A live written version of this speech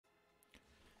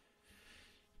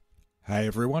Hey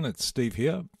everyone, it's Steve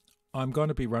here. I'm going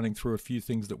to be running through a few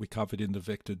things that we covered in the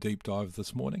Vector Deep Dive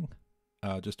this morning,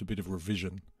 just a bit of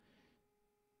revision.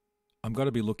 I'm going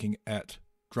to be looking at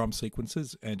drum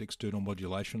sequences and external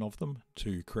modulation of them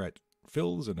to create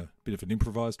fills and a bit of an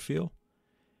improvised feel.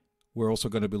 We're also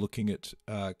going to be looking at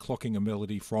clocking a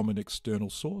melody from an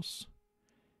external source.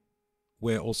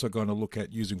 We're also going to look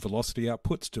at using velocity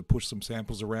outputs to push some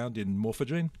samples around in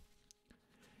Morphagene.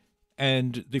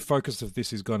 And the focus of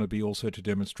this is going to be also to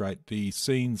demonstrate the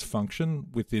scenes function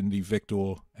within the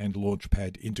Vector and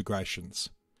Launchpad integrations.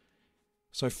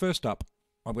 So first up,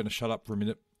 I'm going to shut up for a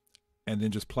minute and then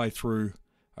just play through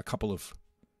a couple of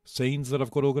scenes that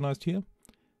I've got organized here.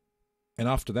 And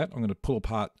after that, I'm going to pull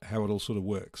apart how it all sort of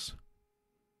works.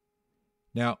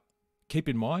 Now, keep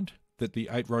in mind that the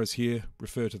 8 rows here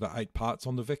refer to the 8 parts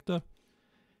on the vector.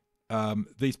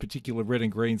 These particular red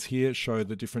and greens here show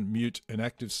the different mute and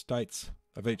active states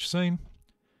of each scene,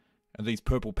 and these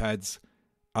purple pads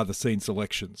are the scene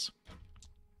selections.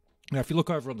 Now if you look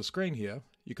over on the screen here,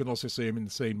 you can also see them in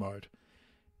the scene mode.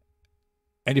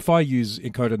 And if I use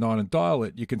encoder 9 and dial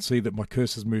it, you can see that my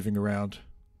cursor's moving around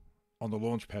on the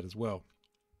Launchpad as well.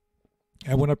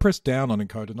 And when I press down on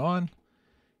encoder 9,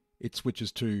 it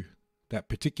switches to that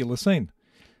particular scene.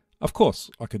 Of course,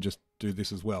 I can just do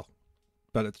this as well,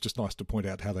 but it's just nice to point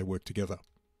out how they work together.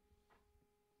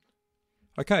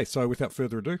 Okay, so without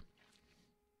further ado,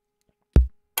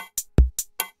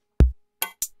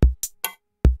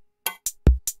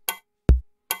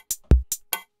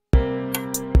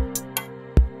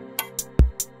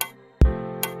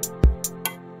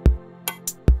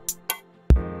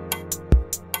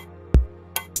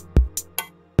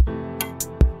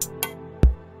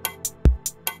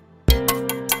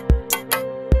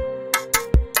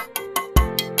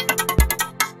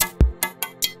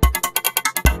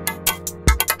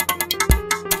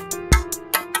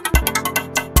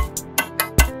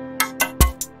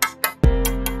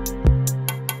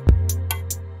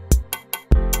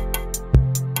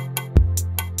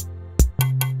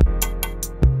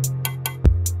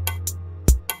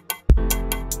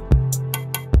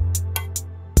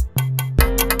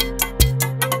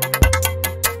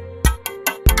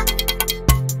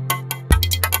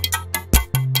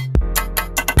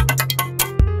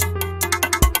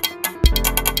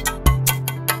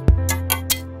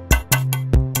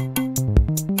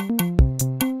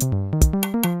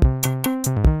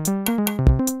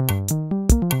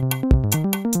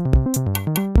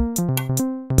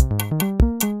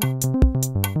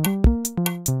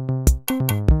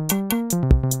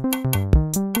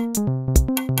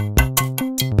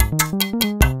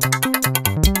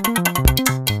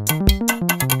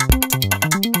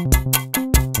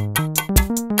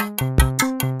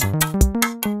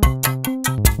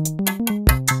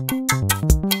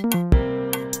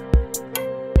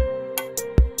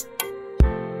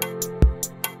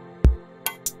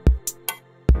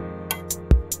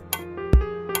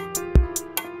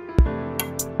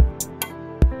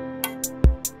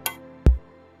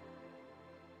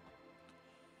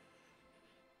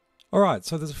 Alright,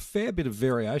 so there's a fair bit of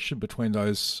variation between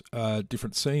those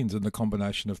different scenes and the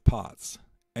combination of parts.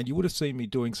 And you would have seen me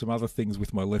doing some other things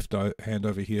with my left hand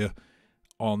over here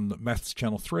on Maths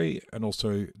Channel 3 and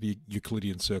also the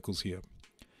Euclidean circles here.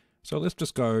 So let's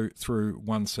just go through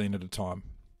one scene at a time.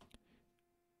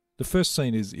 The first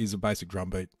scene is a basic drum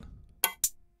beat.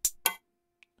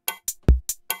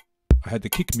 I had the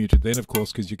kick muted then, of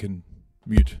course, because you can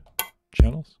mute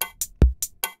channels.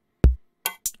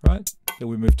 Right, then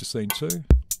we move to scene 2.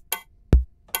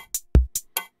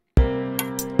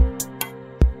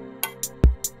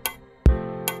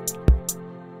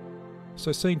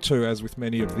 So scene 2, as with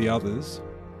many of the others,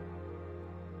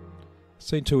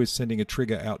 scene 2 is sending a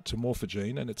trigger out to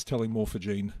Morphagene, and it's telling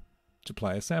Morphagene to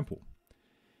play a sample.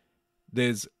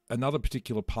 There's another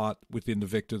particular part within the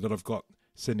vector that I've got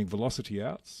sending velocity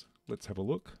outs. Let's have a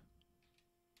look.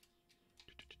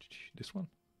 This one.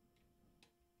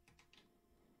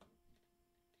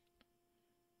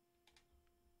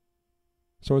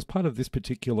 So as part of this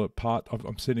particular part,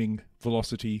 I'm sending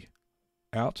velocity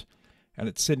out, and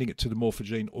it's sending it to the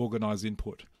Morphagene organize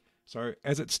input. So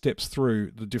as it steps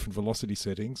through the different velocity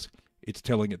settings, it's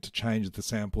telling it to change the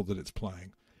sample that it's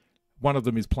playing. One of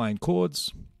them is playing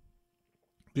chords,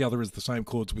 the other is the same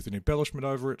chords with an embellishment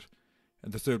over it,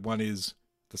 and the third one is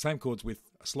the same chords with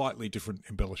a slightly different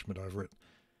embellishment over it.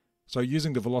 So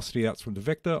using the velocity outs from the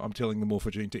vector, I'm telling the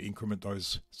Morphagene to increment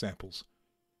those samples.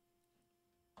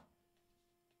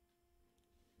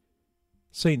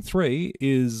 Scene 3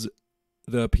 is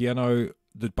the piano,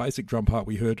 the basic drum part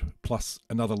we heard, plus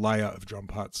another layer of drum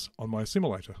parts on my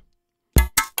simulator.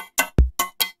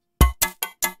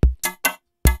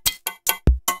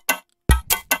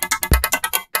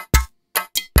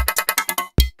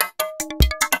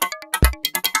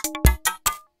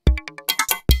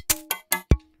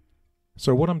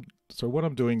 So what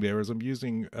I'm doing there is I'm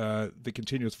using the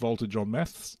continuous voltage on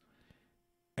maths,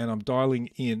 and I'm dialing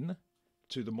in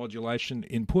to the modulation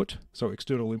input, so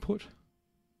external input.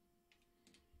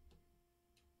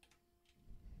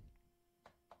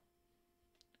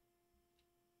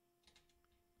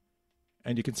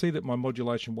 And you can see that my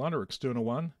modulation 1, or external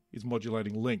 1, is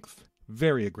modulating length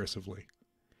very aggressively.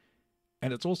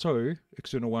 And it's also,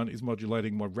 external 1 is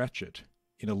modulating my ratchet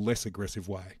in a less aggressive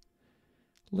way.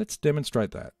 Let's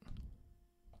demonstrate that.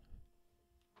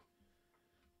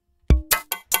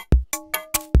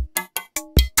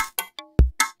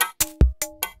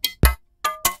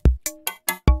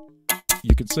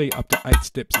 You can see up to 8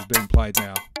 steps is being played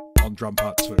now on drum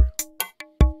part 2.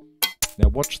 Now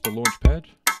watch the Launchpad.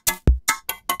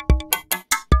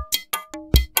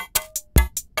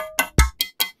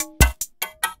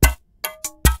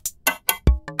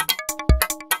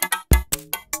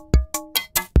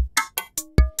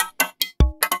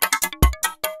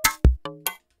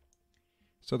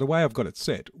 So the way I've got it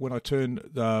set, when I turn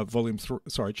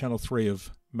the channel 3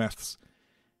 of maths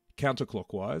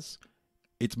counterclockwise,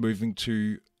 it's moving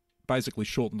to basically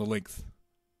shorten the length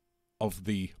of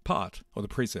the part or the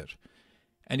preset.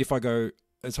 And if I go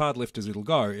as hard left as it'll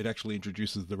go, it actually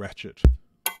introduces the ratchet.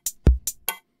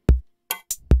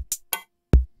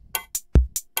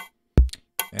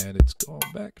 And it's gone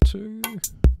back to...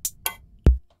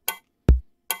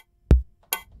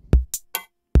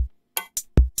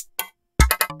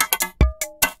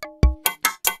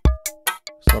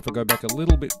 So if I go back a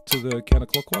little bit to the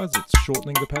counterclockwise, it's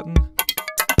shortening the pattern.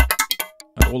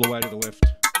 And all the way to the left,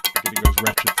 getting those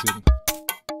ratchets in.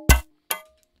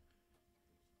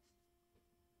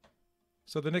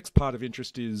 So the next part of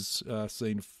interest is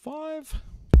scene 5.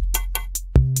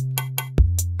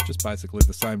 Just basically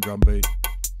the same drum beat.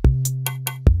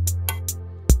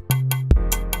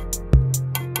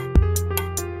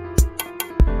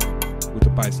 With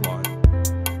the bass line.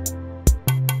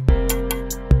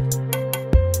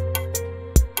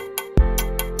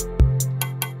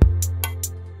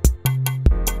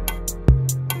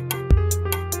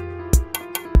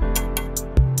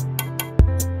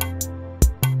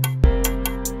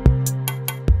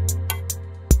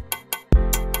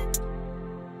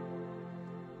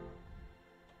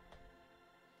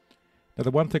 Now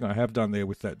the one thing I have done there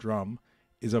with that drum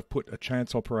is I've put a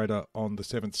chance operator on the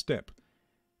 7th step.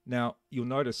 Now you'll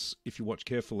notice if you watch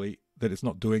carefully that it's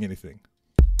not doing anything.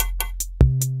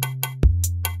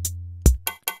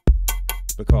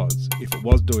 Because if it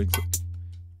was doing something,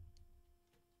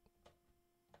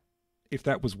 if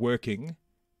that was working,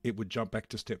 it would jump back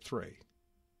to step 3.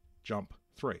 Jump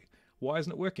 3. Why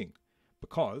isn't it working?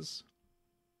 Because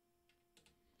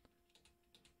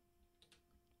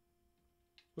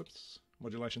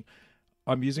modulation.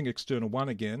 I'm using external 1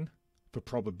 again for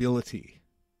probability.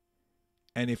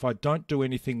 And if I don't do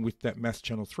anything with that math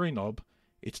channel 3 knob,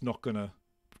 it's not going to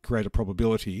create a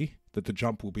probability that the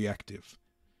jump will be active.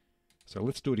 So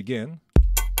let's do it again.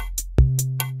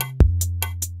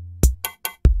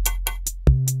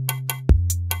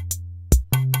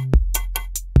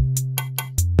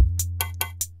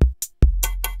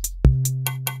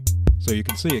 So you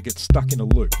can see it gets stuck in a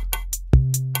loop.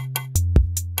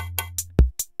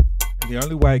 The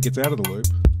only way it gets out of the loop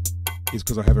is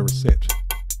because I have a reset.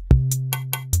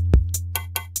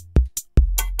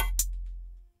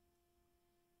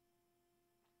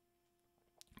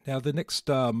 Now the next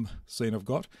scene I've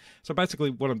got, so basically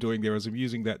what I'm doing there is I'm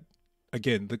using that,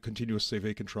 again, the continuous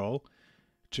CV control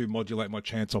to modulate my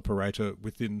chance operator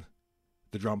within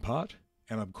the drum part,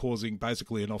 and I'm causing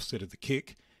basically an offset of the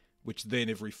kick, which then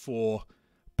every 4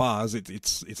 bars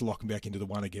it's locking back into the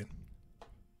 1 again.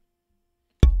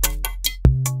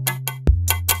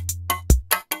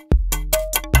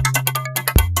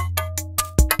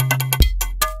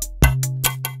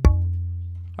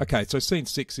 Okay, so scene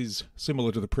 6 is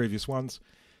similar to the previous ones.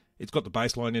 It's got the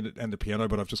bass line in it and the piano,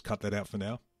 but I've just cut that out for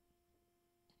now.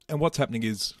 And what's happening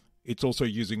is it's also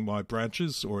using my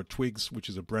branches, or a twigs, which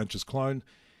is a branches clone,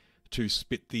 to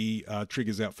spit the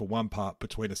triggers out for one part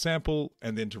between a sample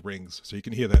and then to rings. So you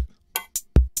can hear that.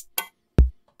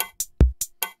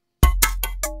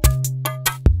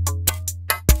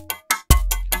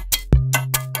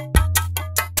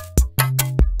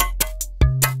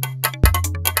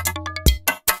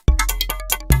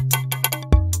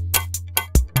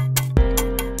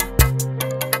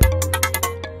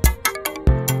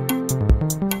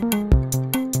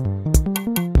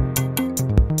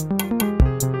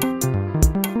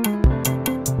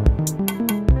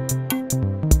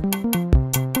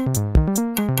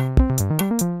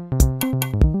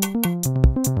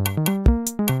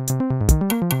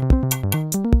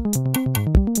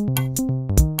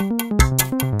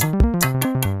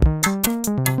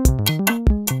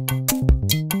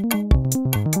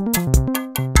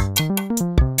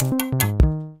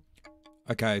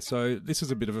 so this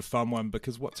is a bit of a fun one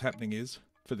because what's happening is,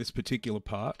 for this particular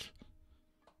part,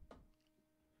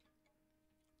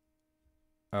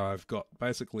 I've got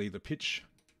basically the pitch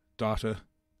data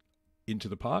into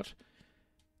the part,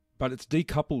 but it's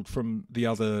decoupled from the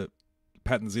other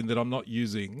patterns in that I'm not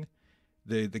using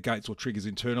the gates or triggers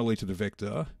internally to the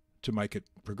vector to make it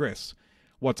progress.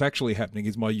 What's actually happening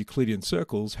is my Euclidean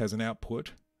circles has an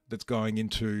output that's going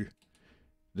into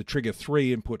the trigger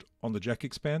 3 input on the jack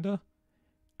expander,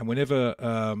 and whenever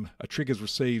a trigger is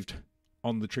received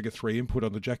on the trigger 3 input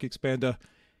on the jack expander,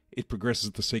 it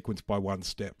progresses the sequence by one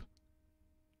step.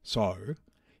 So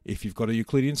if you've got a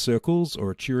Euclidean circles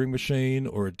or a Turing machine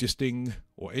or a disting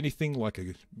or anything like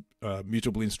a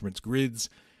mutable instruments grids,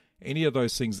 any of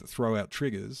those things that throw out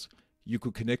triggers, you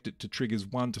could connect it to triggers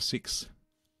 1 to 6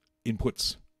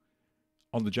 inputs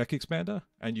on the jack expander,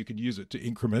 and you can use it to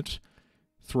increment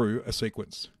through a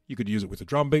sequence. You could use it with a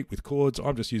drum beat, with chords.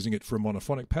 I'm just using it for a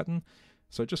monophonic pattern,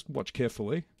 so just watch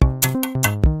carefully.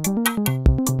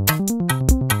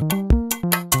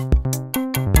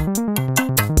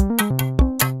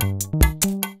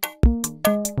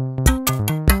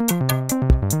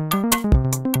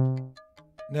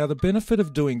 Now, the benefit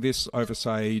of doing this over,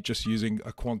 say, just using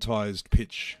a quantized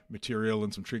pitch material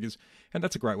and some triggers, and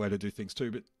that's a great way to do things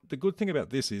too, but the good thing about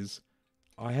this is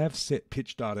I have set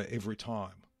pitch data every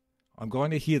time. I'm going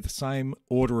to hear the same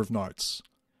order of notes,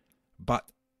 but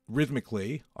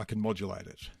rhythmically I can modulate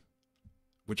it,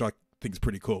 which I think is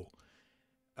pretty cool.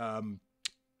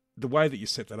 The way that you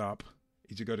set that up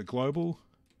is you go to Global,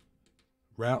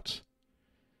 Route,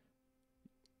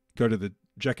 go to the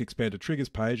Jack Expander Triggers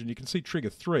page, and you can see trigger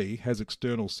 3 has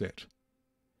external set.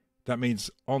 That means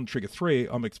on trigger 3,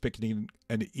 I'm expecting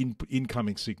an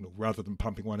incoming signal rather than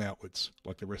pumping one outwards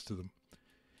like the rest of them.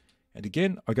 And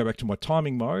again, I go back to my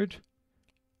timing mode,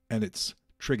 and it's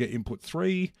trigger input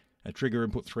 3 and trigger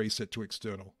input 3 set to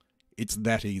external. It's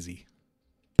that easy.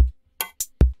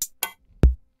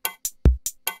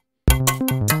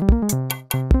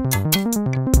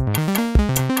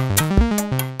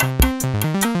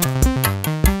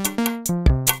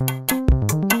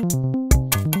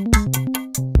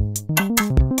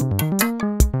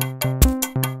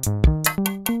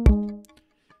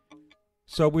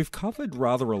 So we've covered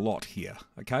rather a lot here,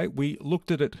 okay? We looked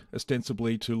at it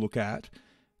ostensibly to look at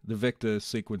the vector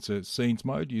sequencer scenes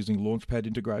mode using Launchpad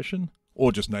integration,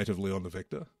 or just natively on the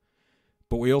vector.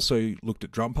 But we also looked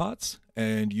at drum parts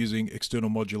and using external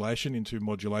modulation into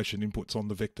modulation inputs on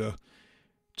the vector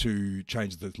to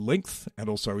change the length and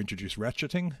also introduce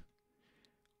ratcheting.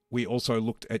 We also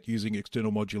looked at using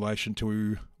external modulation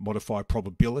to modify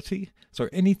probability. So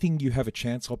anything you have a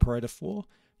chance operator for,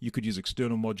 you could use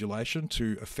external modulation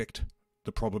to affect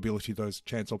the probability those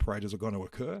chance operators are going to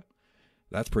occur.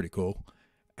 That's pretty cool.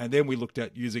 And then we looked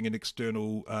at using an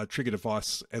external trigger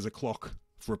device as a clock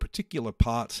for a particular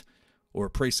part or a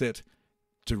preset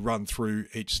to run through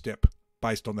each step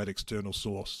based on that external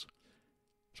source.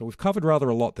 So we've covered rather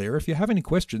a lot there. If you have any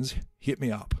questions, hit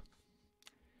me up.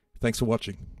 Thanks for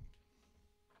watching.